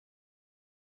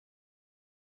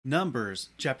Numbers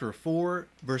chapter 4,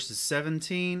 verses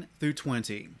 17 through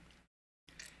 20.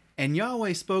 And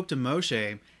Yahweh spoke to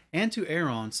Moshe and to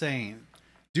Aaron, saying,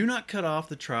 Do not cut off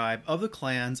the tribe of the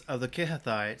clans of the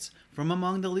Kehathites from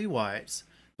among the Levites,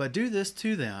 but do this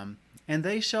to them, and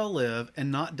they shall live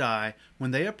and not die when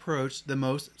they approach the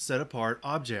most set apart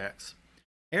objects.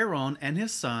 Aaron and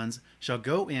his sons shall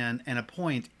go in and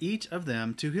appoint each of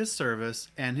them to his service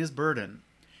and his burden.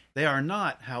 They are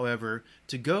not, however,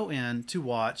 to go in to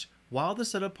watch while the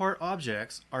set apart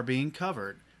objects are being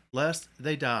covered, lest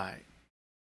they die.